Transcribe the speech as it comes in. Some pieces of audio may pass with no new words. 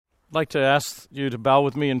I'd like to ask you to bow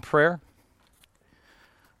with me in prayer.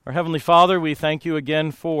 Our Heavenly Father, we thank you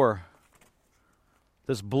again for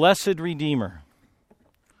this blessed Redeemer,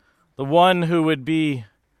 the one who would be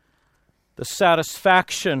the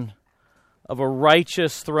satisfaction of a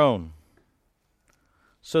righteous throne,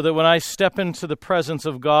 so that when I step into the presence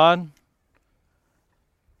of God,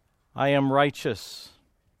 I am righteous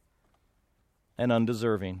and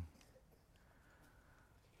undeserving.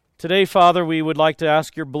 Today, Father, we would like to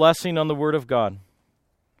ask your blessing on the Word of God,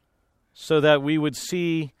 so that we would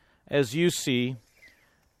see as you see,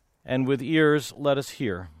 and with ears let us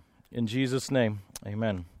hear. In Jesus' name,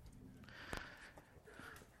 amen.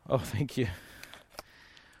 Oh, thank you.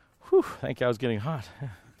 Whew, thank you. I was getting hot.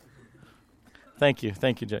 Thank you,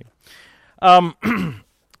 Jake.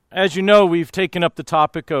 As you know, we've taken up the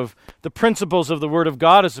topic of the principles of the Word of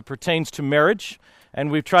God as it pertains to marriage, and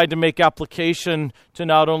we've tried to make application to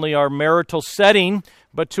not only our marital setting,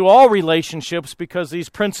 but to all relationships, because these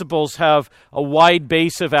principles have a wide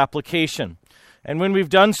base of application. And when we've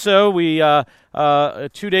done so, we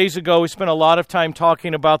 2 days ago, we spent a lot of time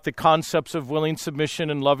talking about the concepts of willing submission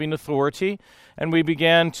and loving authority. And we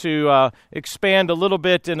began to expand a little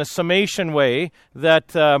bit in a summation way that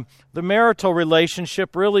the marital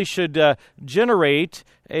relationship really should generate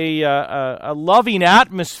a loving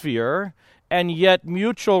atmosphere, and yet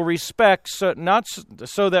mutual respect, so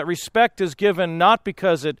that respect is given not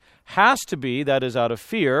because it has to be, that is out of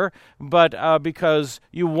fear, but because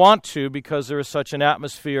you want to, because there is such an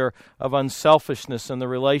atmosphere of unselfishness in the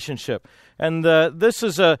relationship. And this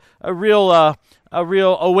is a real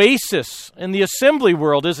oasis in the assembly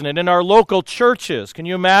world, isn't it? In our local churches. Can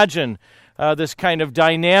you imagine this kind of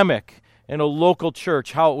dynamic in a local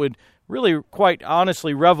church, how it would really, quite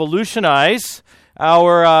honestly, revolutionize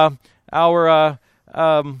our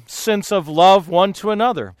sense of love one to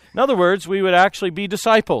another. In other words, we would actually be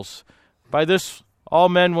disciples. By this, all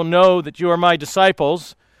men will know that you are my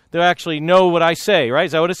disciples. They'll actually know what I say, right?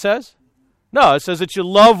 Is that what it says? No, it says that you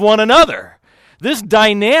love one another. This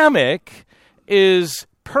dynamic is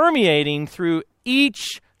permeating through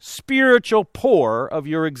each spiritual pore of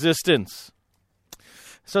your existence.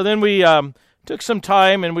 So then we took some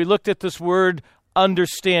time and we looked at this word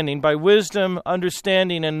understanding. By wisdom,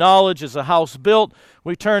 understanding, and knowledge is a house built.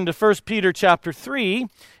 We turned to 1 Peter chapter 3,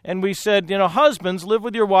 and we said, husbands, live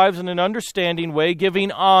with your wives in an understanding way,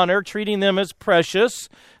 giving honor, treating them as precious.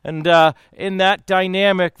 And in that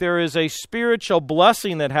dynamic, there is a spiritual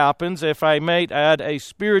blessing that happens, if I might add, a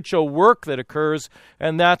spiritual work that occurs,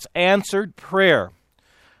 and that's answered prayer.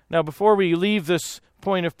 Now, before we leave this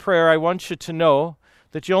point of prayer, I want you to know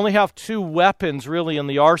that you only have two weapons really in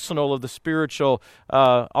the arsenal of the spiritual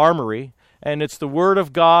armory, and it's the Word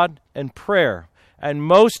of God and prayer. And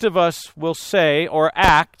most of us will say or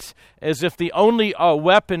act as if the only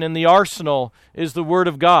weapon in the arsenal is the Word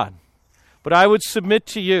of God. But I would submit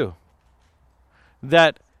to you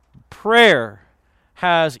that prayer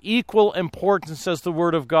has equal importance as the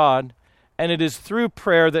Word of God, and it is through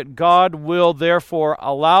prayer that God will therefore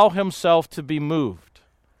allow himself to be moved.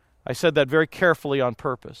 I said that very carefully on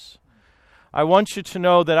purpose. I want you to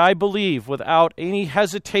know that I believe without any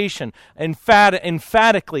hesitation,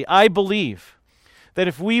 emphatically, I believe that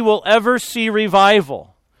if we will ever see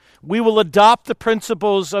revival, we will adopt the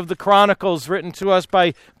principles of the Chronicles written to us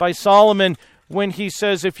by Solomon when he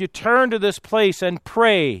says, if you turn to this place and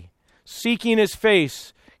pray, seeking his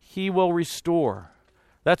face, he will restore.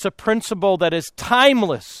 That's a principle that is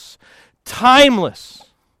timeless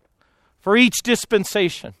for each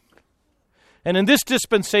dispensation. And in this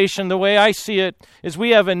dispensation, the way I see it is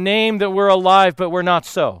we have a name that we're alive, but we're not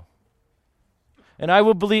so. And I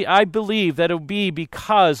believe that it will be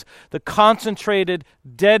because the concentrated,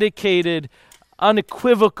 dedicated,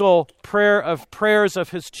 unequivocal prayers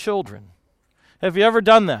of his children. Have you ever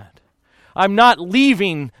done that? I'm not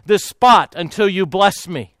leaving this spot until you bless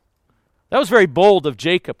me. That was very bold of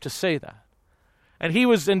Jacob to say that. And he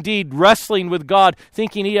was indeed wrestling with God,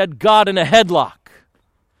 thinking he had God in a headlock.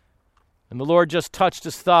 And the Lord just touched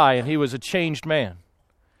his thigh, and he was a changed man.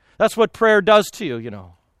 That's what prayer does to you,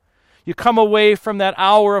 You come away from that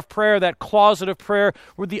hour of prayer, that closet of prayer,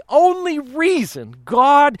 where the only reason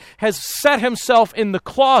God has set himself in the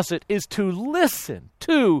closet is to listen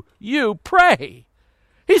to you pray.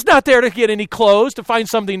 He's not there to get any clothes, to find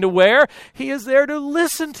something to wear. He is there to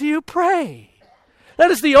listen to you pray.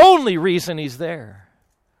 That is the only reason he's there.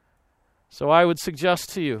 So I would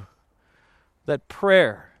suggest to you that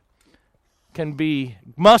prayer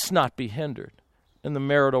must not be hindered in the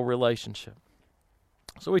marital relationship.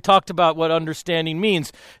 So we talked about what understanding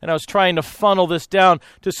means, and I was trying to funnel this down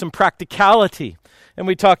to some practicality. And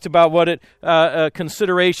we talked about what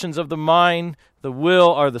considerations of the mind, the will,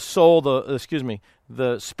 or the soul,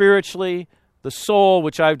 the spiritually, the soul,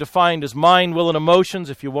 which I've defined as mind, will, and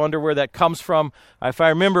emotions. If you wonder where that comes from, if I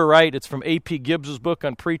remember right, it's from A.P. Gibbs' book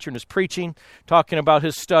on Preacher and His Preaching, talking about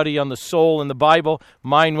his study on the soul in the Bible,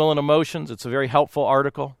 mind, will, and emotions. It's a very helpful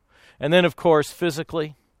article. And then, of course,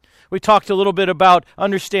 physically. We talked a little bit about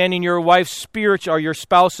understanding your wife's spiritual, or your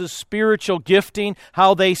spouse's spiritual gifting,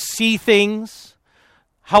 how they see things,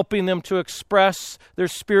 helping them to express their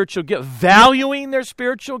spiritual gift, valuing their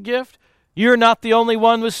spiritual gift. You're not the only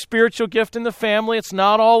one with spiritual gift in the family. It's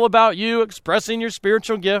not all about you expressing your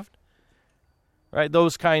spiritual gift. Right?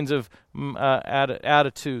 Those kinds of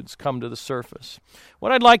attitudes come to the surface.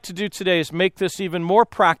 What I'd like to do today is make this even more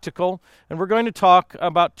practical, and we're going to talk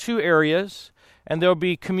about two areas. And there'll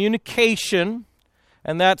be communication,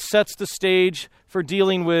 and that sets the stage for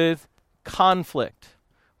dealing with conflict.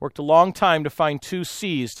 Worked a long time to find two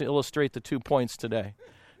C's to illustrate the 2 points today.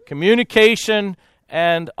 Communication,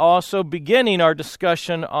 and also beginning our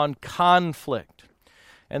discussion on conflict.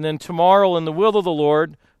 And then tomorrow, in the will of the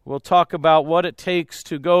Lord, we'll talk about what it takes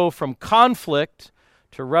to go from conflict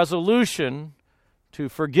to resolution to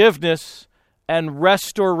forgiveness and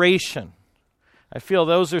restoration. I feel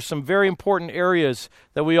those are some very important areas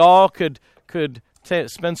that we all could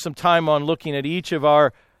spend some time on looking at each of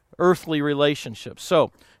our earthly relationships.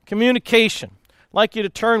 So, communication. I'd like you to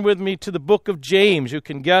turn with me to the book of James. You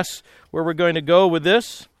can guess where we're going to go with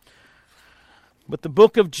this. But the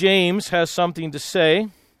book of James has something to say.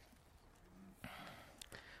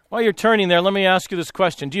 While you're turning there, let me ask you this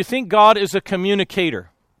question. Do you think God is a communicator?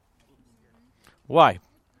 Why?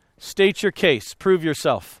 State your case. Prove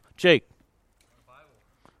yourself. Jake.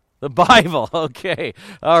 The Bible, okay.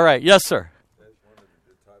 All right, yes, sir.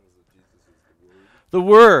 The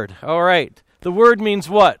Word, all right. The Word means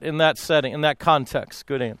what in that setting, in that context?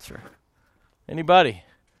 Good answer. Anybody?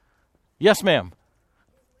 Yes, ma'am.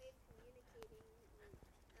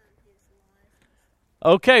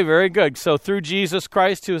 Okay, very good. So through Jesus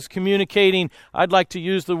Christ who is communicating, I'd like to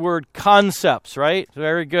use the word concepts, right?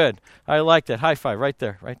 Very good. I like that. High five right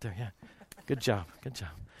there, yeah. Good job.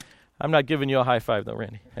 I'm not giving you a high five, though,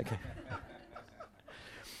 Randy. Okay.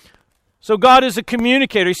 So God is a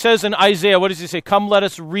communicator. He says in Isaiah, what does he say? Come, let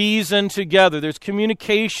us reason together. There's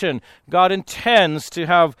communication. God intends to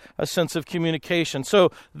have a sense of communication.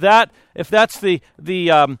 So that, if that's the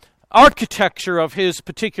architecture of his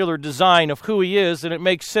particular design of who he is, then it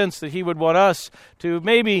makes sense that he would want us to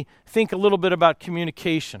maybe think a little bit about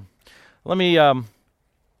communication. Let me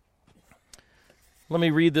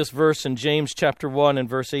read this verse in James chapter 1 and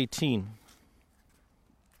verse 18.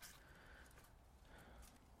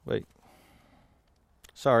 Wait.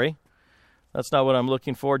 Sorry. That's not what I'm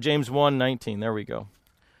looking for. James 1:19. There we go.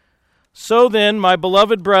 So then, my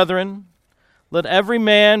beloved brethren, let every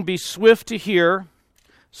man be swift to hear,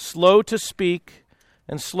 slow to speak,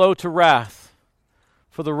 and slow to wrath.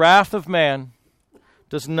 For the wrath of man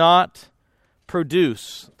does not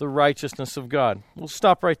produce the righteousness of God. We'll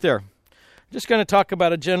stop right there. Just going to talk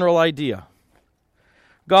about a general idea.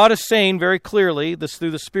 God is saying very clearly, this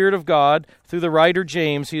through the Spirit of God, through the writer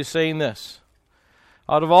James, he is saying this.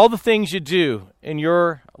 Out of all the things you do in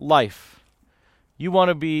your life, you want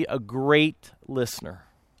to be a great listener.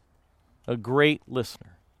 A great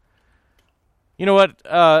listener. You know what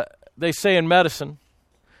they say in medicine?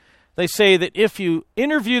 They say that if you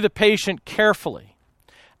interview the patient carefully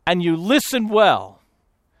and you listen well,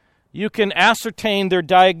 you can ascertain their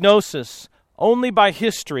diagnosis only by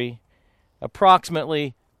history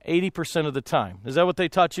approximately 80% of the time. Is that what they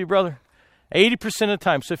taught you, brother? 80% of the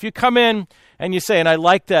time. So if you come in and you say, and I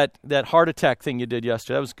like that heart attack thing you did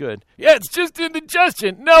yesterday, that was good. Yeah, it's just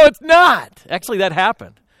indigestion. No, it's not. Actually, that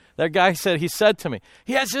happened. That guy said, he said to me,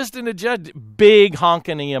 he has just indigestion. Big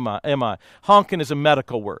honking MI. Honking is a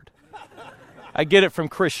medical word. I get it from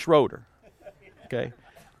Chris Schroeder. Okay.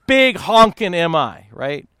 Big honking MI,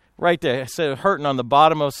 right? Right there. I said hurting on the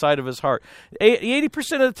bottom of the side of his heart. 80%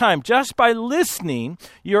 of the time, just by listening,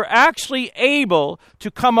 you're actually able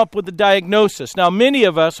to come up with the diagnosis. Now, many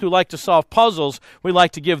of us who like to solve puzzles, we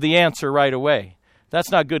like to give the answer right away.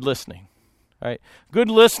 That's not good listening. Right?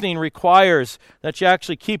 Good listening requires that you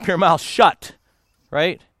actually keep your mouth shut,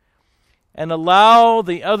 right? And allow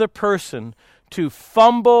the other person to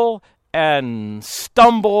fumble and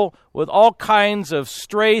stumble with all kinds of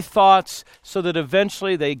stray thoughts so that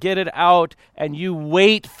eventually they get it out and you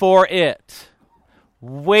wait for it.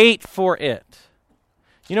 Wait for it.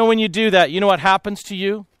 You know, when you do that, you know what happens to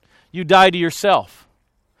you? You die to yourself.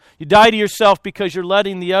 You die to yourself because you're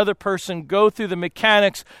letting the other person go through the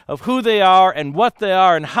mechanics of who they are and what they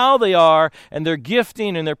are and how they are and their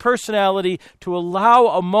gifting and their personality to allow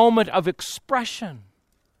a moment of expression.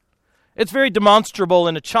 It's very demonstrable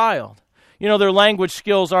in a child. You know, their language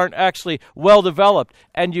skills aren't actually well developed,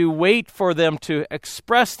 and you wait for them to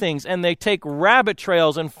express things, and they take rabbit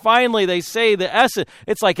trails, and finally they say the essence.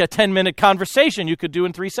 It's like a 10-minute conversation you could do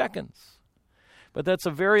in 3 seconds. But that's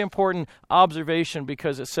a very important observation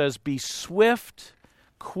because it says, be swift,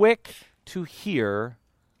 quick to hear,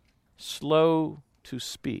 slow to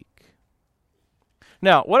speak.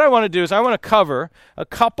 Now, what I want to do is I want to cover a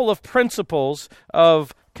couple of principles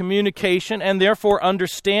of communication and therefore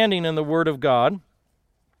understanding in the Word of God.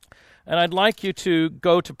 And I'd like you to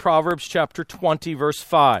go to Proverbs chapter 20, verse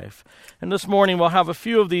 5. And this morning we'll have a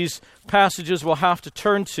few of these passages we'll have to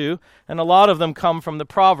turn to, and a lot of them come from the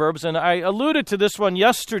Proverbs. And I alluded to this one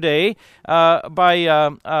yesterday by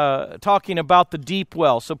talking about the deep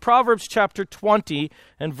well. So Proverbs chapter 20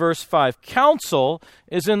 and verse 5. Counsel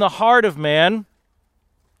in the heart of man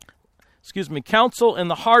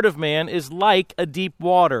is like a deep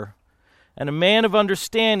water, and a man of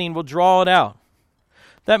understanding will draw it out.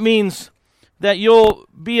 That means that you'll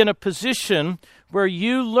be in a position where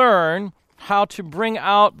you learn how to bring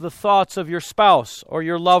out the thoughts of your spouse or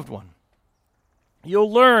your loved one.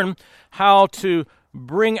 You'll learn how to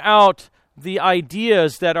bring out the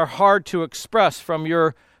ideas that are hard to express from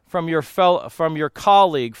your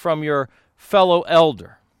colleague, from your fellow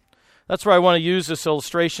elder. That's where I want to use this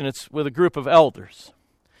illustration. It's with a group of elders.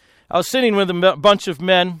 I was sitting with a bunch of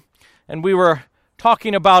men, and we were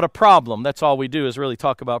talking about a problem. That's all we do is really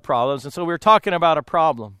talk about problems. And so we were talking about a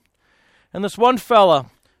problem. And this one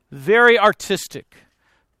fella, very artistic,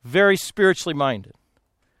 very spiritually minded,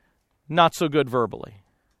 not so good verbally.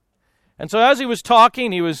 And so as he was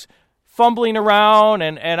talking, he was fumbling around,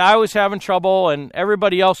 and I was having trouble, and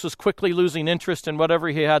everybody else was quickly losing interest in whatever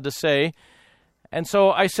he had to say. And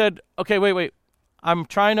so I said, okay, wait. I'm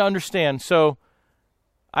trying to understand. So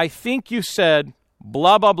I think you said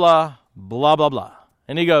blah, blah, blah, blah, blah, blah.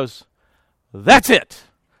 And he goes, that's it.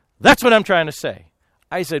 That's what I'm trying to say.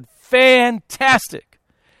 I said, fantastic.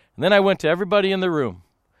 And then I went to everybody in the room.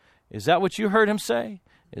 Is that what you heard him say?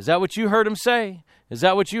 Is that what you heard him say? Is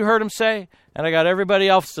that what you heard him say? And I got everybody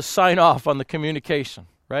else to sign off on the communication,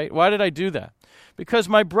 right? Why did I do that? Because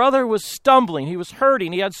my brother was stumbling. He was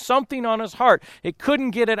hurting. He had something on his heart. He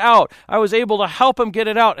couldn't get it out. I was able to help him get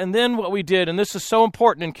it out. And then what we did, and this is so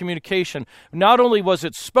important in communication, not only was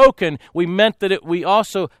it spoken, we meant that we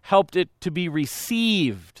also helped it to be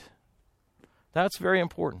received. That's very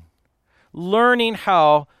important. Learning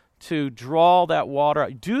how to draw that water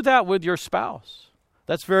out. Do that with your spouse.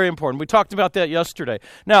 That's very important. We talked about that yesterday.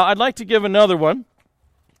 Now, I'd like to give another one.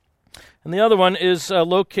 And the other one is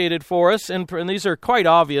located for us, and these are quite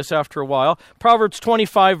obvious after a while. Proverbs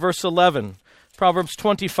 25, verse 11. Proverbs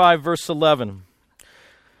 25, verse 11.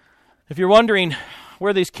 If you're wondering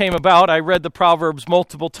where these came about, I read the Proverbs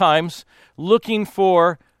multiple times looking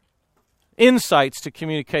for insights to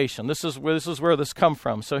communication. This is where this come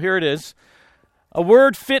from. So here it is. A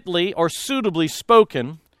word fitly or suitably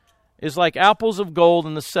spoken is like apples of gold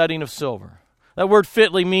in the setting of silver. That word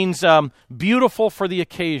fitly means beautiful for the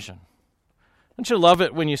occasion. Don't you love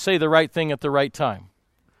it when you say the right thing at the right time?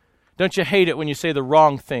 Don't you hate it when you say the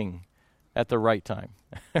wrong thing at the right time?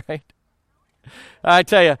 Right? I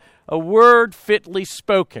tell you, a word fitly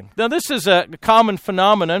spoken. Now, this is a common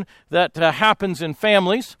phenomenon that happens in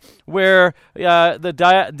families where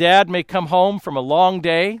the dad may come home from a long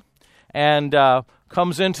day and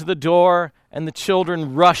comes into the door and the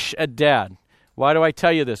children rush at dad. Why do I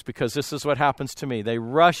tell you this? Because this is what happens to me. They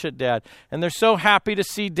rush at dad, and they're so happy to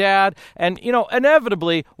see dad. And,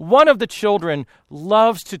 inevitably, one of the children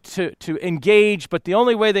loves to engage, but the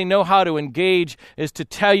only way they know how to engage is to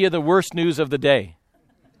tell you the worst news of the day.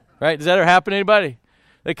 Right? Does that ever happen to anybody?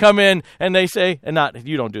 They come in, and they say,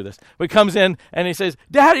 you don't do this, but he comes in, and he says,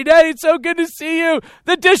 Daddy, it's so good to see you.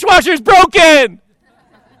 The dishwasher's broken.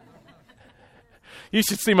 You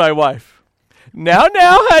should see my wife. Now,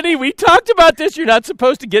 honey, we talked about this. You're not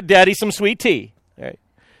supposed to get Daddy some sweet tea.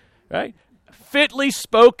 Right? Fitly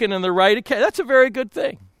spoken in the right occasion. That's a very good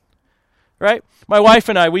thing. Right? My wife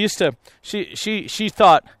and I, we used to, she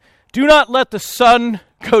thought, do not let the sun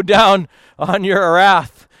go down on your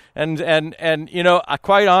wrath. And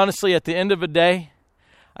quite honestly, at the end of the day,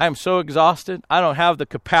 I am so exhausted. I don't have the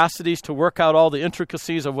capacities to work out all the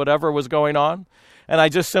intricacies of whatever was going on. And I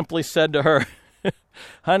just simply said to her,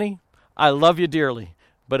 honey, I love you dearly,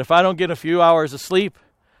 but if I don't get a few hours of sleep,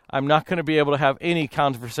 I'm not going to be able to have any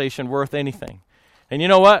conversation worth anything. And you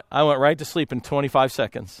know what? I went right to sleep in 25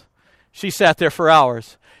 seconds. She sat there for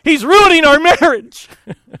hours. He's ruining our marriage.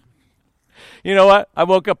 You know what? I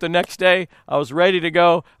woke up the next day. I was ready to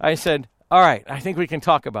go. I said, all right, I think we can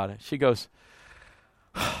talk about it. She goes,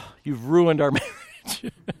 you've ruined our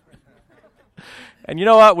marriage. And you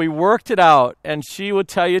know what? We worked it out, and she would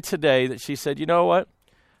tell you today that she said, you know what?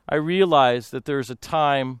 I realized that there's a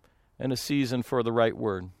time and a season for the right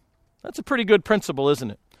word. That's a pretty good principle,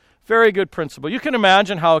 isn't it? Very good principle. You can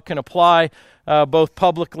imagine how it can apply both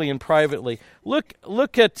publicly and privately. Look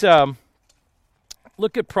at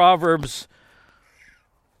Proverbs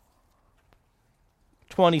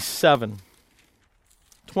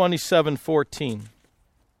 27:14.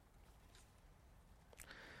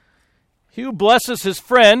 He who blesses his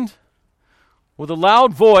friend with a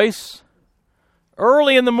loud voice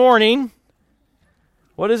early in the morning,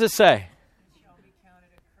 what does it say?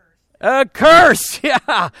 A curse.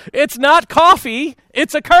 Yeah. It's not coffee.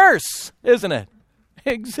 It's a curse, isn't it?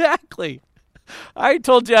 Exactly. I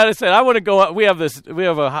told Jan, I said, I want to go up. We have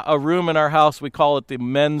a room in our house. We call it the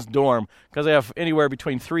men's dorm because they have anywhere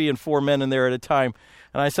between 3 and 4 men in there at a time.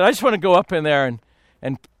 And I said, I just want to go up in there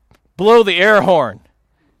and blow the air horn.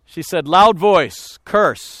 She said, loud voice,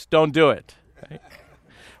 curse, don't do it. Right?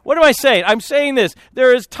 What am I saying? I'm saying this.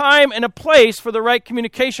 There is time and a place for the right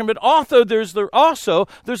communication, but also there's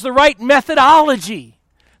the right methodology.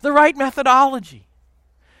 The right methodology.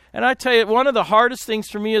 And I tell you, one of the hardest things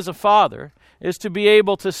for me as a father is to be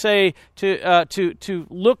able to say, to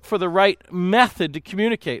look for the right method to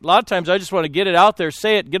communicate. A lot of times I just want to get it out there,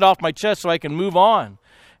 say it, get off my chest so I can move on.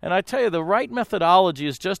 And I tell you, the right methodology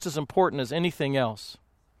is just as important as anything else.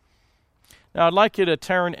 Now, I'd like you to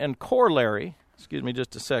turn and corollary. Excuse me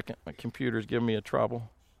just a second. My computer's giving me a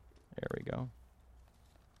trouble. There we go.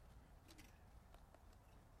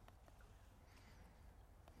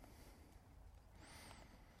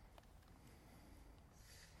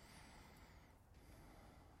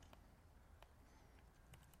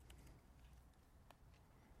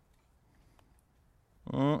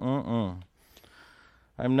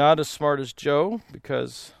 I'm not as smart as Joe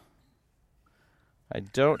because I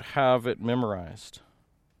don't have it memorized.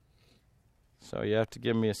 So you have to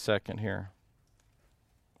give me a second here.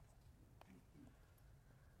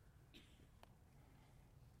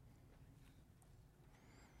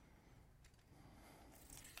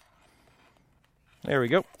 There we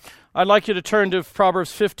go. I'd like you to turn to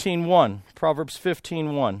Proverbs 15:1. Proverbs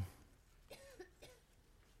 15:1.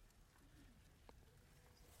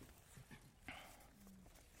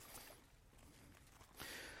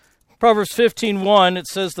 Proverbs 15:1, it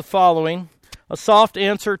says the following: a soft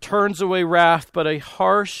answer turns away wrath, but a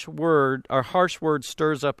harsh word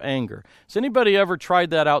stirs up anger. Has anybody ever tried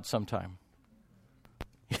that out sometime?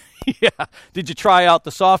 Yeah. Did you try out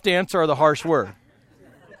the soft answer or the harsh word?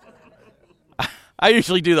 I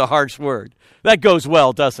usually do the harsh word. That goes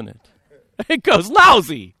well, doesn't it? It goes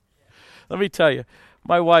lousy. Let me tell you,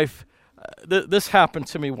 my wife, this happened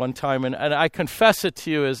to me one time, and I confess it to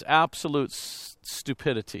you as absolute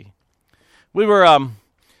stupidity. We were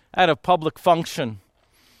at a public function,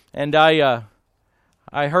 and I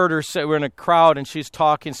heard her say, we're in a crowd, and she's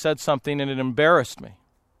talking, said something, and it embarrassed me.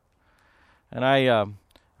 And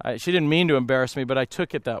she didn't mean to embarrass me, but I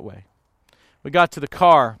took it that way. We got to the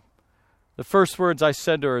car. The first words I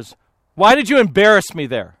said to her is, "Why did you embarrass me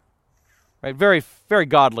there?" Right? Very, very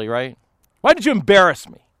godly, right? "Why did you embarrass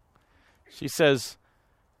me?" She says,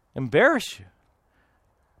 "Embarrass you?"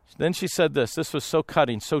 Then she said this. This was so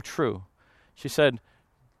cutting, so true. She said,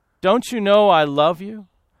 "Don't you know I love you?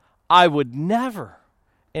 I would never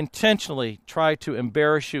intentionally try to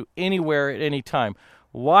embarrass you anywhere at any time.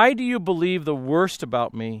 Why do you believe the worst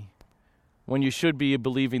about me when you should be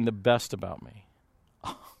believing the best about me?"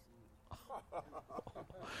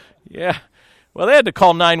 Yeah. Well, they had to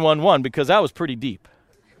call 911 because that was pretty deep.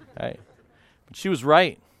 Right? But she was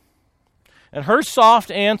right. And her soft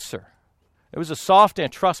answer, it was a soft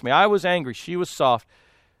answer. Trust me, I was angry. She was soft.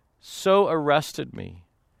 So arrested me,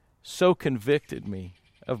 so convicted me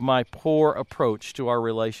of my poor approach to our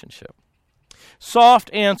relationship. Soft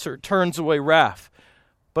answer turns away wrath,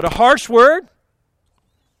 but a harsh word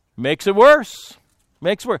makes it worse.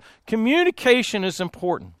 Makes it worse. Communication is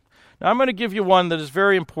important. Now, I'm going to give you one that is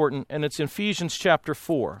very important, and it's in Ephesians chapter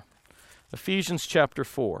 4. Ephesians chapter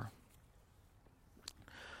 4.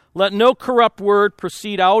 "Let no corrupt word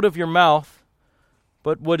proceed out of your mouth,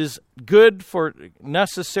 but what is good for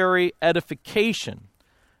necessary edification,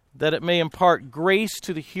 that it may impart grace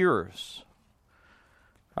to the hearers."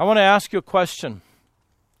 I want to ask you a question.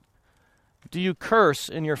 Do you curse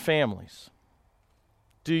in your families?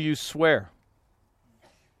 Do you swear?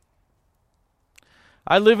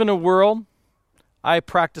 I live in a world I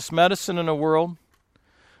practice medicine in a world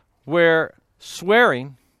where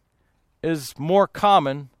swearing is more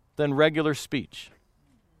common than regular speech.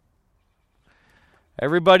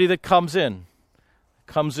 Everybody that comes in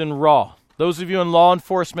raw. Those of you in law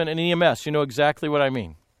enforcement and EMS, you know exactly what I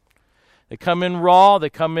mean. They come in raw, they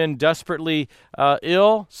come in desperately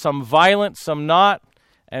ill, some violent, some not,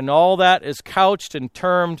 and all that is couched and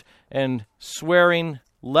termed and swearing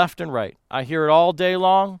left and right. I hear it all day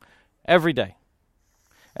long, every day.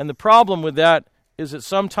 And the problem with that is that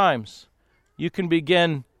sometimes you can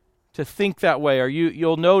begin to think that way, or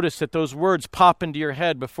you'll notice that those words pop into your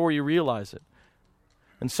head before you realize it.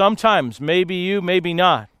 And sometimes, maybe you, maybe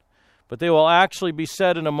not, but they will actually be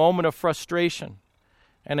said in a moment of frustration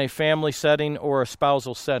in a family setting or a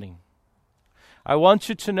spousal setting. I want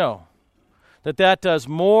you to know that that does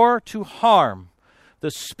more to harm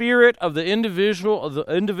the spirit of the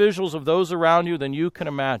individuals of those around you than you can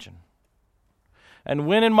imagine. And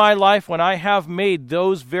when in my life, when I have made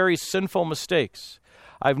those very sinful mistakes,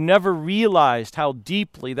 I've never realized how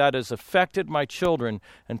deeply that has affected my children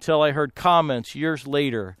until I heard comments years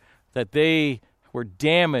later that they were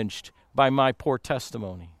damaged by my poor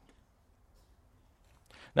testimony.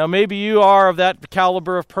 Now, maybe you are of that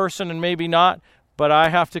caliber of person and maybe not, but I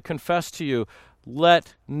have to confess to you,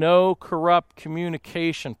 let no corrupt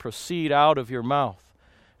communication proceed out of your mouth,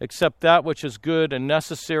 except that which is good and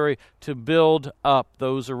necessary to build up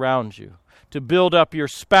those around you, to build up your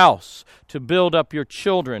spouse, to build up your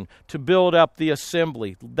children, to build up the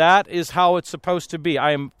assembly. That is how it's supposed to be.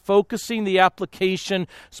 I am focusing the application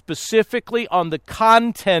specifically on the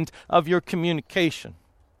content of your communication.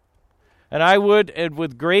 And I would, and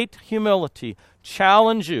with great humility,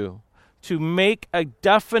 challenge you to make a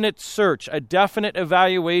definite search, a definite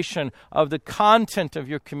evaluation of the content of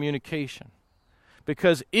your communication,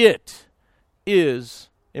 because it is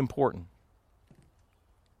important.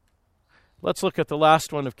 Let's look at the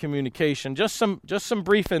last one of communication. Just some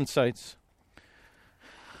brief insights.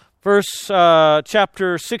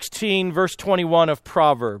 Chapter 16, verse 21 of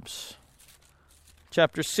Proverbs.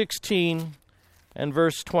 Chapter 16 and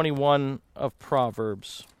verse 21 of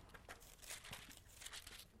Proverbs.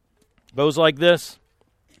 Goes like this.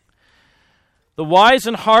 The wise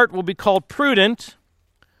in heart will be called prudent,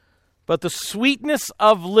 but the sweetness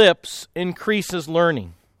of lips increases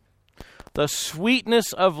learning. The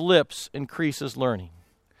sweetness of lips increases learning.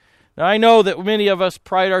 Now, I know that many of us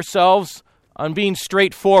pride ourselves on being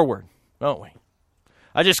straightforward, don't we?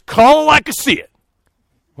 I just call it like I see it.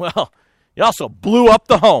 Well, you also blew up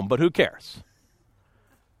the home, but who cares?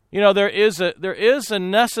 You know, there is a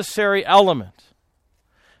necessary element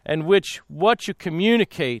in which what you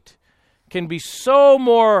communicate can be so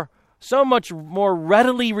much more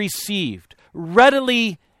readily received,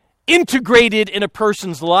 readily integrated in a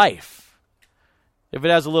person's life if it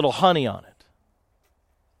has a little honey on it.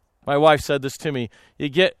 My wife said this to me. You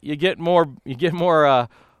get more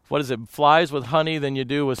flies with honey than you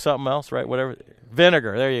do with something else, right? Whatever.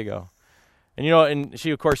 Vinegar, there you go. And and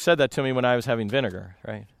she of course said that to me when I was having vinegar,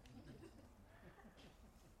 right?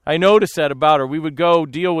 I noticed that about her. We would go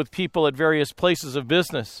deal with people at various places of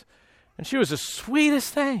business, and she was the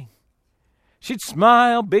sweetest thing. She'd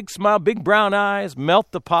smile, big brown eyes,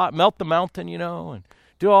 melt the mountain, and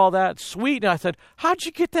do all that. Sweet. And I said, how'd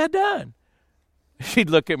you get that done? She'd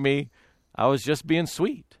look at me. I was just being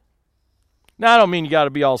sweet. Now, I don't mean you got to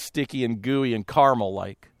be all sticky and gooey and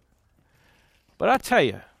caramel-like. But I tell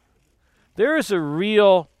you, there is a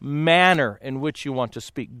real manner in which you want to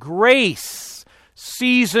speak. Grace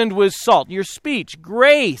seasoned with salt. Your speech,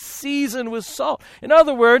 grace seasoned with salt. In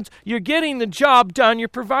other words, you're getting the job done. You're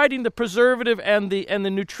providing the preservative and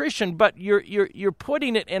the nutrition, but you're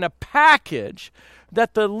putting it in a package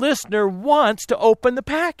that the listener wants to open the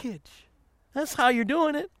package. That's how you're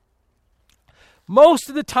doing it. Most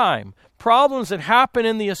of the time, problems that happen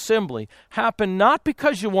in the assembly happen not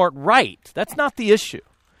because you weren't right. That's not the issue.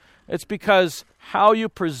 It's because how you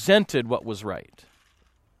presented what was right.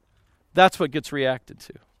 That's what gets reacted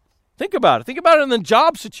to. Think about it. Think about it in the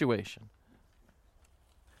job situation.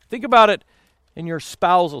 Think about it in your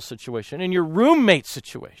spousal situation, in your roommate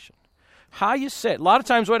situation. How you say it. A lot of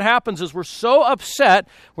times what happens is we're so upset,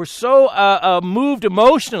 we're so moved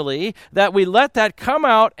emotionally that we let that come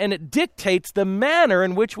out, and it dictates the manner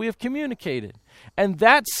in which we have communicated. And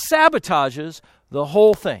that sabotages the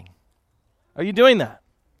whole thing. Are you doing that?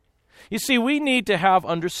 You see, we need to have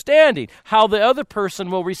understanding how the other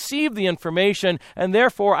person will receive the information, and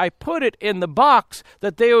therefore I put it in the box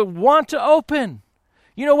that they would want to open.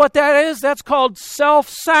 You know what that is? That's called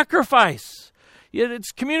self-sacrifice.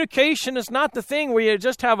 It's communication is not the thing where you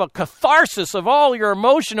just have a catharsis of all your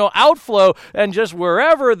emotional outflow and just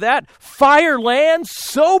wherever that fire lands,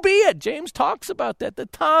 so be it. James talks about that. The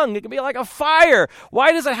tongue, it can be like a fire.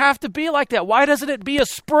 Why does it have to be like that? Why doesn't it be a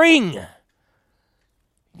spring? You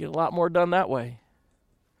get a lot more done that way.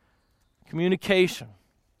 Communication.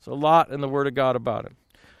 There's a lot in the Word of God about it.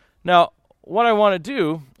 Now, what I want to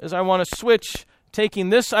do is I want to switch taking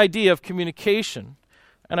this idea of communication,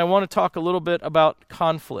 and I want to talk a little bit about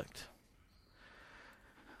conflict.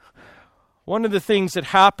 One of the things that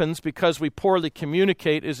happens because we poorly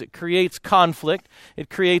communicate is it creates conflict, it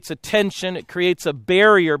creates a tension, it creates a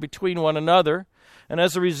barrier between one another, and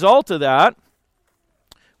as a result of that,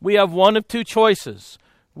 we have one of two choices.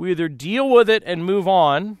 We either deal with it and move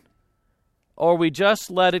on, or we just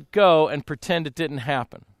let it go and pretend it didn't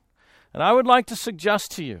happen. And I would like to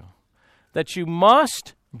suggest to you that you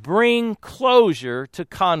must bring closure to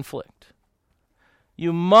conflict.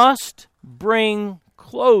 You must bring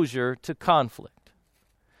closure to conflict.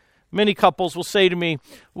 Many couples will say to me,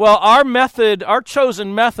 well, our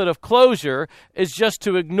chosen method of closure is just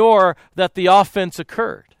to ignore that the offense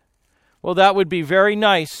occurred. Well, that would be very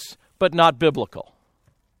nice, but not biblical.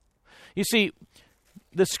 You see,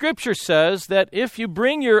 the Scripture says that if you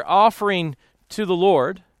bring your offering to the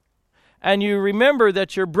Lord, and you remember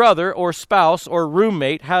that your brother or spouse or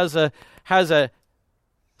roommate has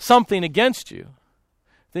something against you,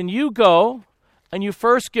 then you go and you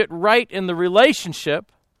first get right in the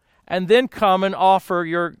relationship and then come and offer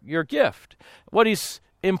your gift. What Jesus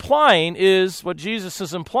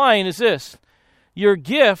is implying is this: your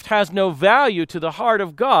gift has no value to the heart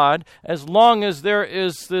of God as long as there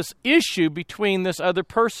is this issue between this other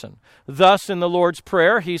person. Thus, in the Lord's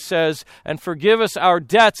Prayer, he says, and forgive us our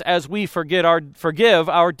debts as we forgive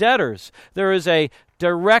our debtors. There is a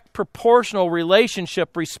direct proportional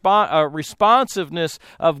relationship, responsiveness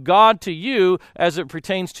of God to you as it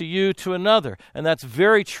pertains to you to another. And that's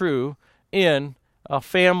very true in a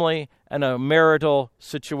family and a marital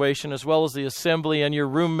situation, as well as the assembly and your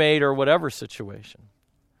roommate or whatever situation.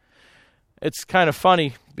 It's kind of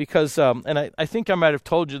funny because, and I think I might have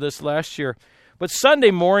told you this last year, but Sunday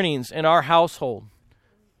mornings in our household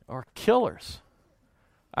are killers.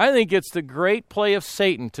 I think it's the great play of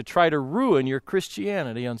Satan to try to ruin your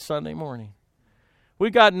Christianity on Sunday morning. We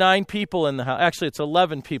got 9 people in the house. Actually, it's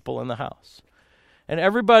 11 people in the house. And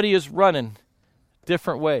everybody is running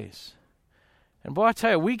different ways. And boy, I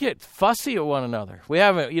tell you, we get fussy at one another. We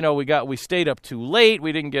haven't, we stayed up too late.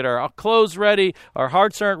 We didn't get our clothes ready. Our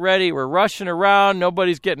hearts aren't ready. We're rushing around.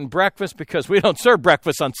 Nobody's getting breakfast because we don't serve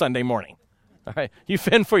breakfast on Sunday morning. All right, you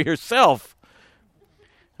fend for yourself.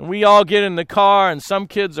 And we all get in the car, and some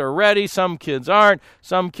kids are ready, some kids aren't.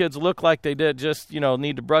 Some kids look like they did just,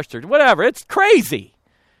 need to brush their, whatever. It's crazy.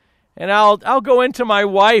 And I'll go into my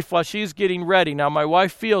wife while she's getting ready. Now, my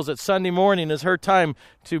wife feels that Sunday morning is her time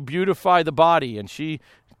to beautify the body, and she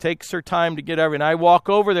takes her time to get everything. And I walk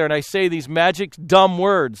over there, and I say these magic, dumb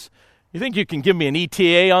words. You think you can give me an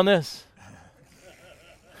ETA on this?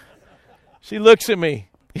 She looks at me.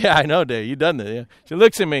 Yeah, I know, Dave. You've done that. Yeah. She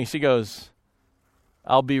looks at me. She goes,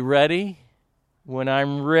 I'll be ready when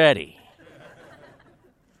I'm ready.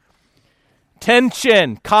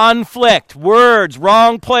 Tension, conflict, words,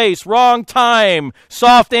 wrong place, wrong time,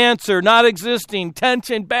 soft answer, not existing,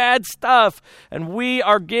 tension, bad stuff. And we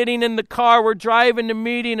are getting in the car, we're driving to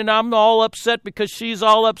meeting, and I'm all upset because she's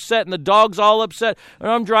all upset, and the dog's all upset. And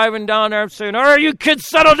I'm driving down there, I'm saying, all right, you kids,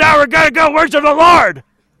 settle down, we got to go, worship the Lord.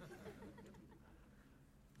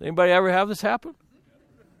 Anybody ever have this happen?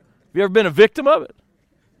 Have you ever been a victim of it?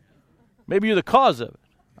 Maybe you're the cause of it.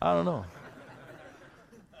 I don't know.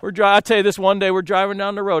 I tell you this, one day we're driving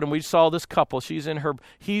down the road and we saw this couple.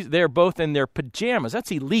 They're both in their pajamas. That's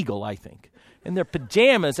illegal, I think. In their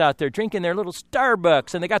pajamas out there drinking their little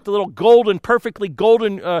Starbucks, and they got the little perfectly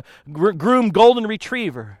groomed golden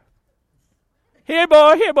retriever. Here,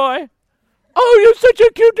 boy. Oh, you're such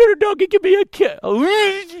a cute little doggy. Give me a kiss.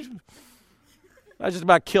 I just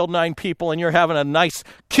about killed 9 people, and you're having a nice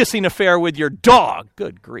kissing affair with your dog.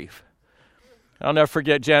 Good grief. I'll never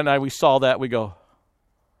forget, Jan and I, we saw that. We go,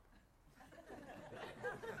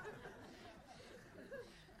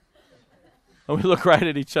 and we look right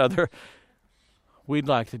at each other. We'd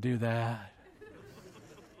like to do that.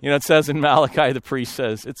 It says in Malachi, the priest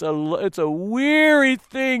says, it's a weary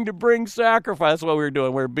thing to bring sacrifice. That's what we were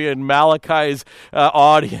doing. We were being Malachi's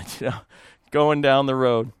audience, going down the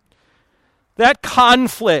road. That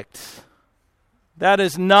conflict, that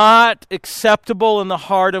is not acceptable in the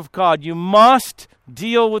heart of God. You must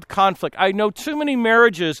Deal with conflict. I know too many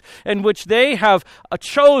marriages in which they have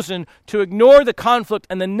chosen to ignore the conflict,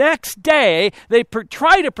 and the next day they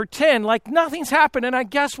try to pretend like nothing's happened.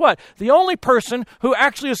 And guess what? The only person who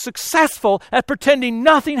actually is successful at pretending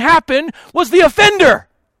nothing happened was the offender.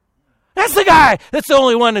 That's the guy that's the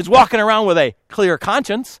only one who's walking around with a clear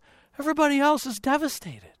conscience. Everybody else is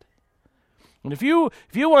devastated. And if you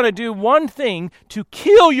want to do one thing to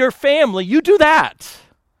kill your family, you do that.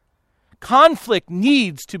 Conflict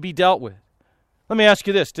needs to be dealt with. Let me ask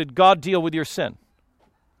you this. Did God deal with your sin?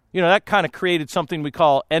 That kind of created something we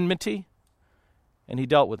call enmity, and he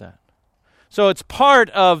dealt with that. So it's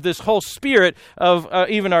part of this whole spirit of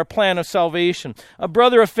even our plan of salvation. A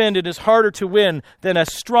brother offended is harder to win than a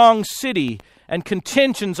strong city, and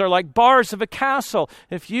contentions are like bars of a castle.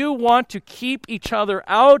 If you want to keep each other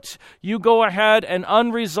out, you go ahead and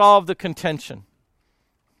unresolve the contention.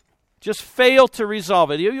 Just fail to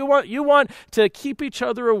resolve it. You want to keep each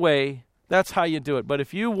other away. That's how you do it. But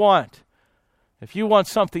if you want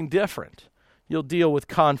something different, you'll deal with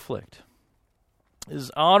conflict.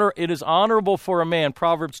 It is honorable for a man,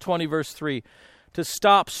 Proverbs 20, verse 3, to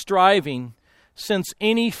stop striving, since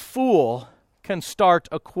any fool can start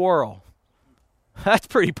a quarrel. That's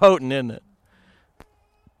pretty potent, isn't it?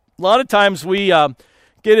 A lot of times we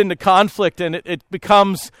get into conflict, and it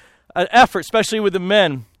becomes an effort, especially with the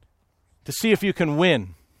men, to see if you can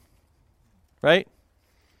win, right?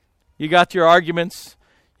 You got your arguments,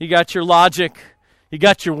 you got your logic, you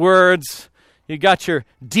got your words, you got your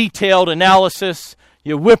detailed analysis,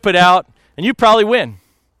 you whip it out, and you probably win.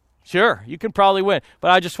 Sure, you can probably win,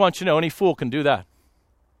 but I just want you to know any fool can do that.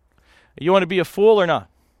 You want to be a fool or not?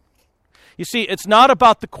 You see, it's not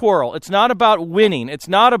about the quarrel. It's not about winning. It's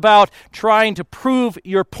not about trying to prove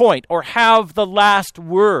your point or have the last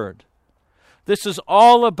word. This is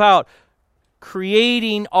all about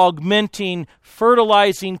creating, augmenting,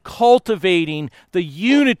 fertilizing, cultivating the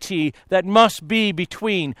unity that must be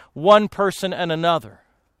between one person and another.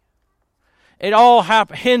 It all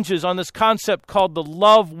hinges on this concept called the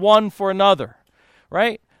love one for another,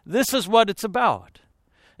 right? This is what it's about.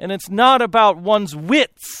 And it's not about one's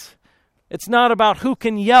wits. It's not about who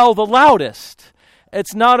can yell the loudest.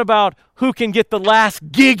 It's not about who can get the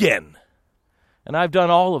last gig in. And I've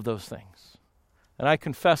done all of those things. And I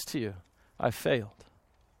confess to you, I've failed.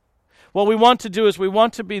 What we want to do is we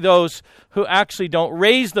want to be those who actually don't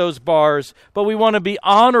raise those bars, but we want to be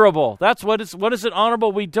honorable. What is it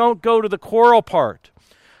honorable? We don't go to the quarrel part.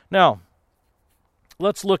 Now,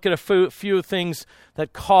 let's look at a few things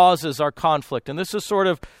that causes our conflict. And this is sort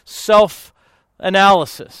of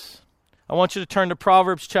self-analysis. I want you to turn to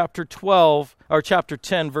Proverbs chapter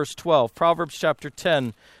 10, verse 12. Proverbs chapter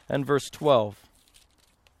 10 and verse 12.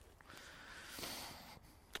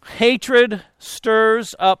 Hatred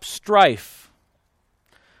stirs up strife.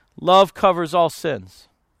 Love covers all sins.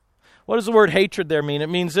 What does the word hatred there mean? It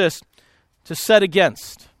means this, to set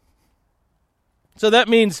against. So that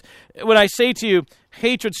means when I say to you,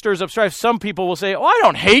 hatred stirs up strife, some people will say, I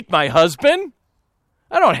don't hate my husband.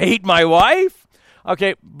 I don't hate my wife.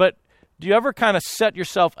 Okay, but do you ever kind of set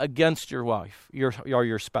yourself against your wife,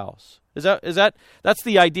 your spouse? That's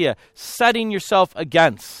the idea, setting yourself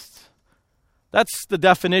against. That's the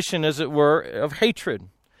definition, as it were, of hatred.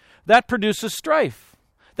 That produces strife.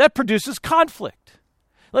 That produces conflict.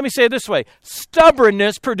 Let me say it this way.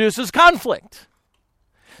 Stubbornness produces conflict.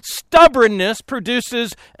 Stubbornness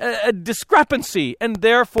produces a discrepancy and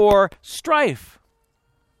therefore strife.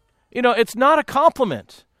 It's not a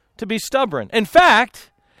compliment to be stubborn. In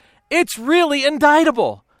fact, it's really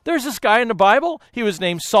indictable. There's this guy in the Bible. He was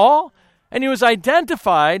named Saul, and he was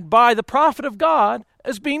identified by the prophet of God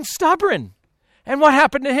as being stubborn. And what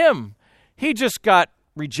happened to him? He just got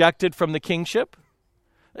rejected from the kingship.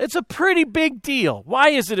 It's a pretty big deal. Why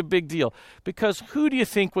is it a big deal? Because who do you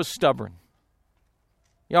think was stubborn?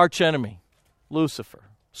 The archenemy, Lucifer,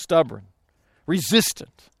 stubborn,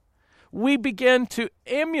 resistant. We begin to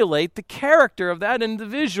emulate the character of that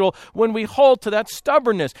individual when we hold to that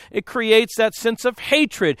stubbornness. It creates that sense of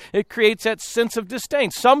hatred. It creates that sense of disdain.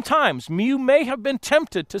 Sometimes you may have been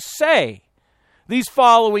tempted to say these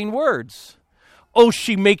following words. Oh,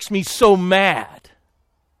 she makes me so mad.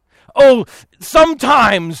 Oh,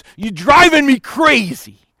 sometimes you're driving me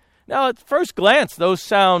crazy. Now, at first glance, those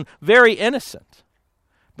sound very innocent.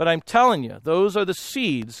 But I'm telling you, those are the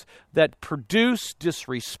seeds that produce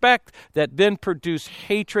disrespect, that then produce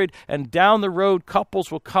hatred, and down the road,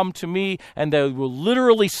 couples will come to me, and they will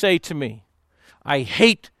literally say to me, I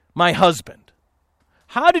hate my husband.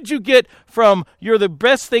 How did you get from you're the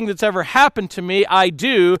best thing that's ever happened to me, I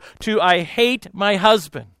do, to I hate my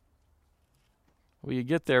husband? Well, you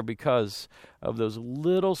get there because of those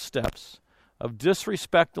little steps of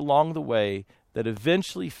disrespect along the way that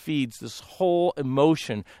eventually feeds this whole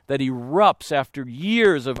emotion that erupts after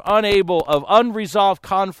years of unresolved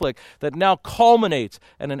conflict that now culminates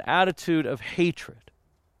in an attitude of hatred.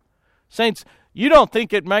 Saints, you don't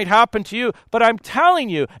think it might happen to you, but I'm telling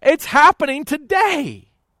you, it's happening today.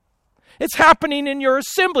 It's happening in your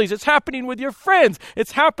assemblies. It's happening with your friends.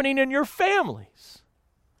 It's happening in your families.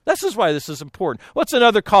 This is why this is important. What's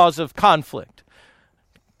another cause of conflict?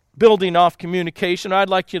 Building off communication, I'd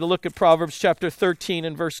like you to look at Proverbs chapter 13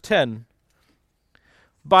 and verse 10.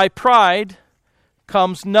 By pride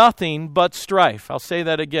comes nothing but strife. I'll say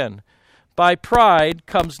that again. By pride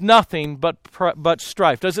comes nothing but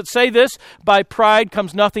strife. Does it say this? By pride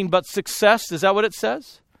comes nothing but success. Is that what it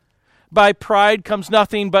says? By pride comes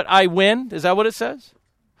nothing but I win. Is that what it says?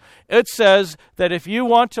 It says that if you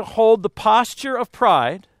want to hold the posture of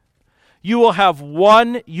pride, you will have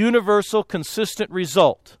one universal, consistent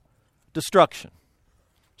result: destruction,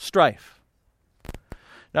 strife.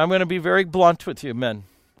 Now, I'm going to be very blunt with you, men.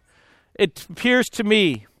 It appears to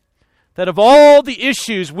me that of all the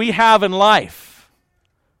issues we have in life,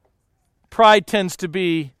 pride tends to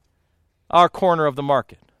be our corner of the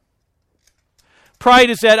market.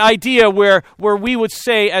 Pride is that idea where we would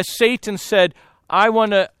say, as Satan said, I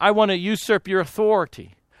want to usurp your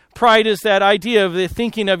authority. Pride is that idea of the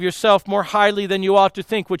thinking of yourself more highly than you ought to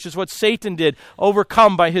think, which is what Satan did,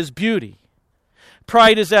 overcome by his beauty.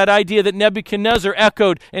 Pride is that idea that Nebuchadnezzar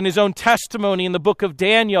echoed in his own testimony in the book of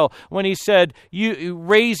Daniel when he said, you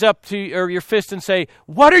raise up your fist and say,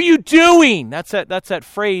 what are you doing? That's that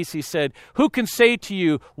phrase he said. Who can say to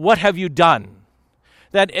you, what have you done?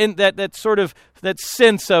 That sort of that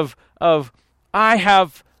sense of I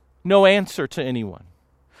have no answer to anyone.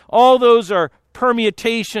 All those are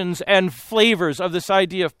permutations and flavors of this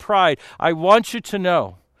idea of pride. I want you to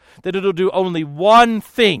know that it'll do only one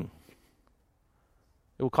thing.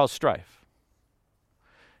 It will cause strife.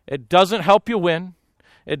 It doesn't help you win.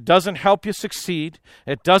 It doesn't help you succeed.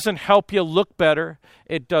 It doesn't help you look better.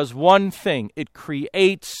 It does one thing. It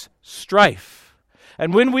creates strife.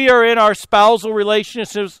 And when we are in our spousal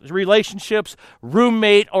relationships,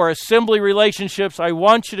 roommate or assembly relationships, I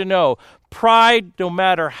want you to know, pride, no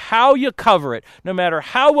matter how you cover it, no matter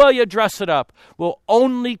how well you dress it up, will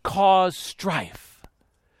only cause strife.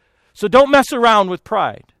 So don't mess around with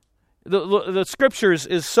pride. The Scriptures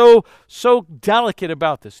is so delicate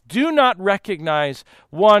about this. Do not recognize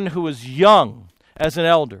one who is young as an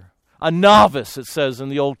elder, a novice, it says in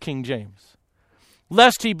the Old King James,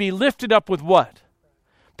 lest he be lifted up with what?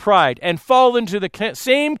 Pride, and fall into the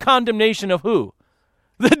same condemnation of who?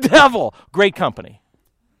 The devil. Great company.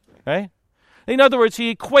 Right? In other words,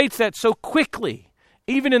 he equates that so quickly,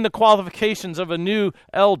 even in the qualifications of a new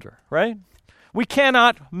elder, right? We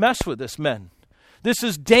cannot mess with this, men. This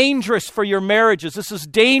is dangerous for your marriages. This is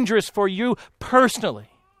dangerous for you personally.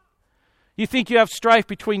 You think you have strife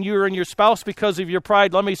between you and your spouse because of your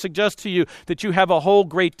pride? Let me suggest to you that you have a whole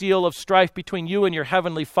great deal of strife between you and your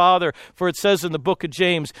heavenly Father. For it says in the book of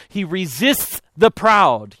James, he resists the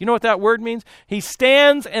proud. You know what that word means? He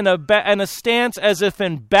stands in a stance as if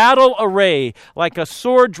in battle array, like a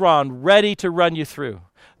sword drawn, ready to run you through.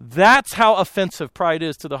 That's how offensive pride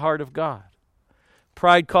is to the heart of God.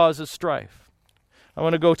 Pride causes strife. I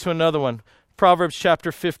want to go to another one. Proverbs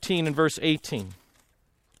chapter 15 and verse 18.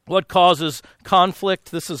 What causes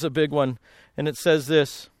conflict? This is a big one. And it says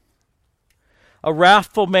this: a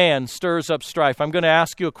wrathful man stirs up strife. I'm going to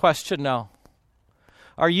ask you a question now.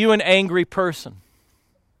 Are you an angry person?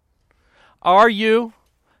 Are you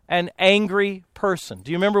an angry person?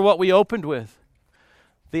 Do you remember what we opened with?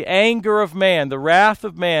 The anger of man, the wrath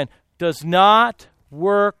of man, does not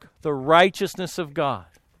work the righteousness of God.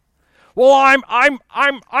 Well,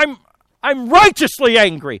 I'm righteously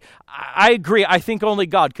angry. I agree. I think only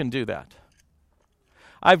God can do that.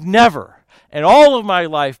 I've never, in all of my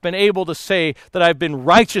life, been able to say that I've been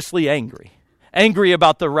righteously angry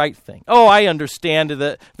about the right thing. Oh, I understand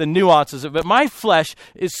the nuances of it. My flesh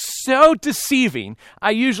is so deceiving.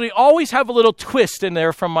 I usually always have a little twist in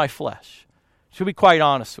there from my flesh. To be quite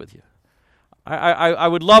honest with you. I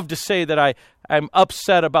would love to say that I'm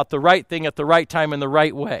upset about the right thing at the right time in the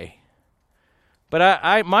right way.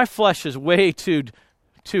 But my flesh is way too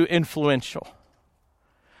influential.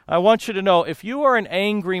 I want you to know, if you are an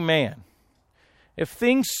angry man, if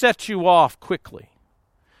things set you off quickly,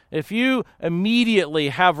 if you immediately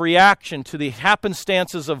have reaction to the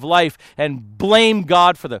happenstances of life and blame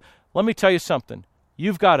God for them, let me tell you something.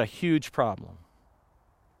 You've got a huge problem.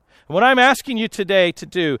 And what I'm asking you today to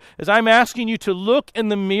do is I'm asking you to look in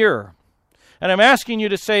the mirror And I'm asking you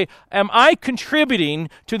to say, am I contributing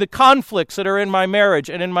to the conflicts that are in my marriage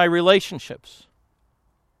and in my relationships?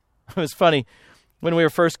 It was funny, when we were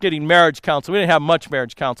first getting marriage counseling, we didn't have much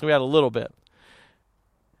marriage counseling, we had a little bit.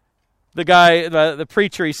 The guy, the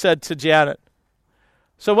preacher, he said to Janet,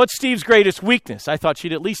 so what's Steve's greatest weakness? I thought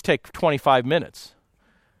she'd at least take 25 minutes.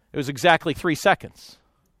 It was exactly 3 seconds.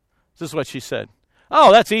 This is what she said.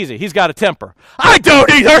 Oh, that's easy. He's got a temper. I don't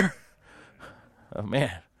either. Oh,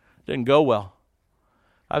 man, didn't go well.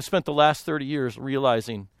 I've spent the last 30 years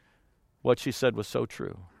realizing what she said was so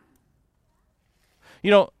true.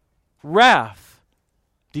 You know, wrath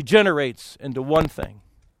degenerates into one thing,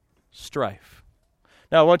 strife.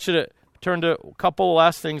 Now, I want you to turn to a couple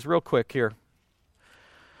last things real quick here.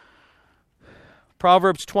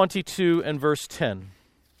 Proverbs 22 and verse 10.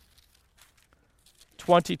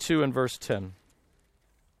 22 and verse 10.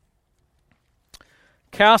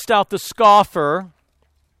 Cast out the scoffer,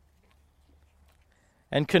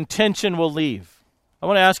 and contention will leave. I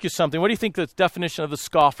want to ask you something. What do you think the definition of the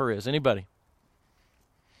scoffer is? Anybody?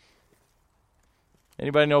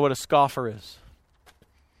 Anybody know what a scoffer is?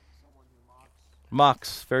 Someone who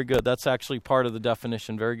Mocks. Very good. That's actually part of the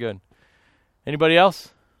definition. Very good. Anybody else?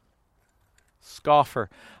 Scoffer.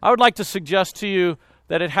 I would like to suggest to you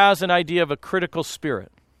that it has an idea of a critical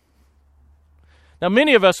spirit. Now,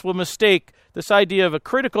 many of us will mistake this idea of a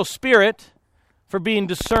critical spirit for being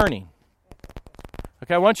discerning.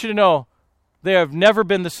 Okay, I want you to know they have never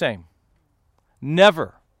been the same.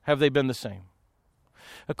 Never have they been the same.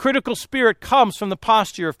 A critical spirit comes from the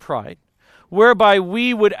posture of pride, whereby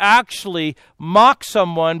we would actually mock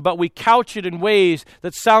someone, but we couch it in ways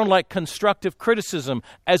that sound like constructive criticism,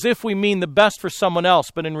 as if we mean the best for someone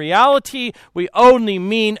else. But in reality, we only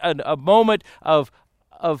mean a moment of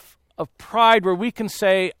pride where we can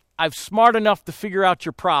say, I'm smart enough to figure out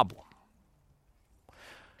your problem.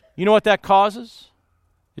 You know what that causes?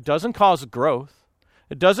 It doesn't cause growth.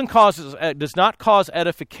 It does not cause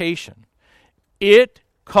edification. It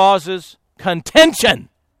causes contention.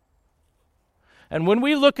 And when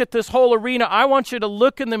we look at this whole arena, I want you to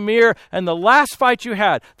look in the mirror and the last fight you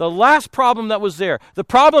had, the last problem that was there, the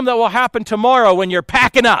problem that will happen tomorrow when you're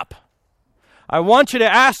packing up. I want you to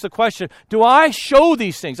ask the question, do I show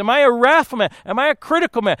these things? Am I a wrathful man? Am I a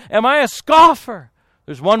critical man? Am I a scoffer?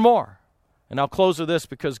 There's one more. And I'll close with this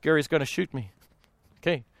because Gary's going to shoot me.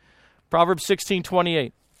 Okay. Proverbs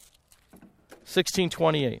 16:28.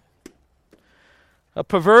 16:28. A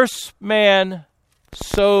perverse man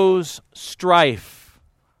sows strife.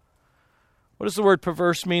 What does the word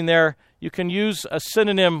perverse mean there? You can use a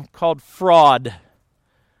synonym called fraud.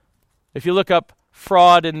 If you look up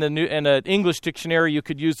fraud in an English dictionary, you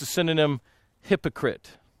could use the synonym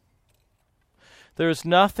hypocrite. There is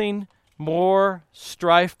nothing more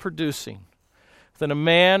strife-producing than a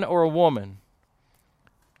man or a woman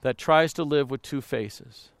that tries to live with two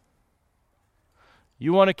faces.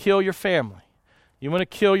 You want to kill your family. You want to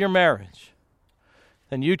kill your marriage.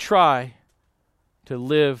 Then you try to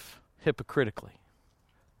live hypocritically.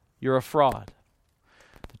 You're a fraud.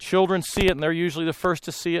 The children see it, and they're usually the first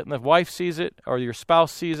to see it, and the wife sees it, or your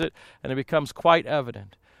spouse sees it, and it becomes quite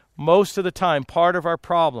evident. Most of the time, part of our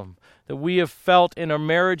problem that we have felt in our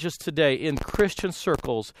marriages today in Christian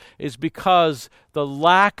circles is because the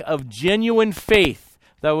lack of genuine faith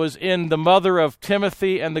that was in the mother of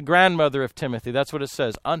Timothy and the grandmother of Timothy. That's what it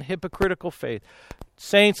says, unhypocritical faith.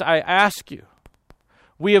 Saints, I ask you,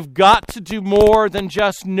 we have got to do more than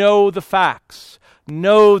just know the facts,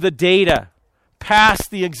 know the data, pass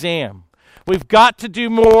the exam. We've got to do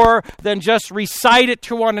more than just recite it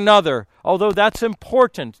to one another, although that's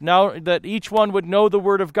important now that each one would know the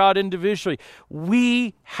Word of God individually.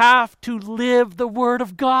 We have to live the Word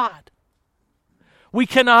of God. We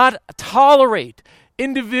cannot tolerate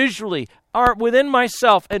individually or within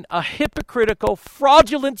myself a hypocritical,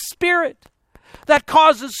 fraudulent spirit that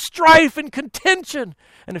causes strife and contention.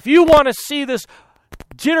 And if you want to see this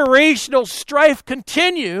generational strife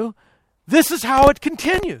continue, this is how it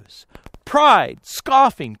continues. Pride,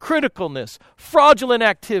 scoffing, criticalness, fraudulent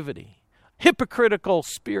activity, hypocritical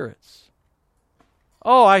spirits.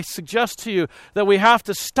 Oh, I suggest to you that we have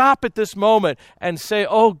to stop at this moment and say,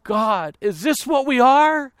 oh God, is this what we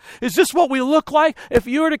are? Is this what we look like? If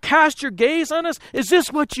you were to cast your gaze on us, is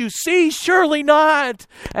this what you see? Surely not.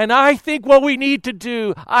 And I think what we need to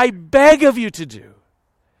do, I beg of you to do,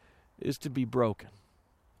 is to be broken.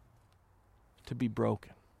 To be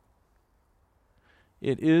broken.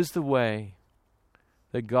 It is the way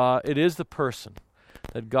that God, it is the person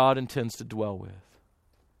that God intends to dwell with.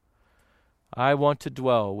 I want to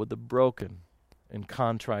dwell with the broken and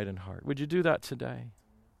contrite in heart. Would you do that today?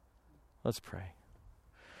 Let's pray.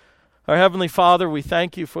 Our Heavenly Father, we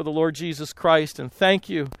thank you for the Lord Jesus Christ, and thank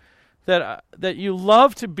you that you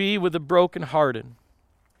love to be with the brokenhearted.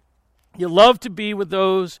 You love to be with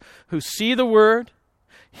those who see the Word,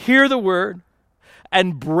 hear the Word,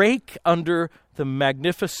 and break under the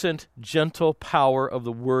magnificent, gentle power of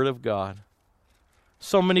the Word of God.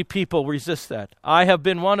 So many people resist that. I have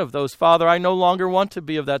been one of those. Father, I no longer want to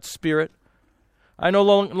be of that spirit. I no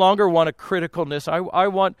longer want a criticalness. I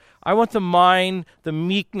want the mind, the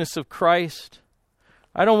meekness of Christ.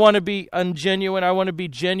 I don't want to be ungenuine. I want to be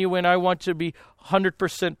genuine. I want to be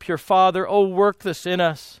 100% pure. Father, oh, work this in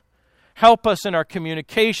us. Help us in our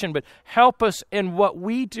communication, but help us in what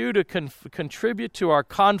we do to contribute to our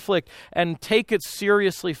conflict and take it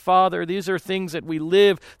seriously, Father. These are things that we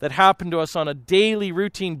live, that happen to us on a daily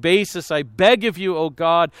routine basis. I beg of you, O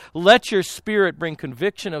God, let your Spirit bring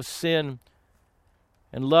conviction of sin,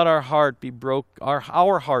 and let our hearts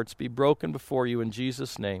be broken before you in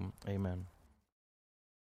Jesus' name. Amen.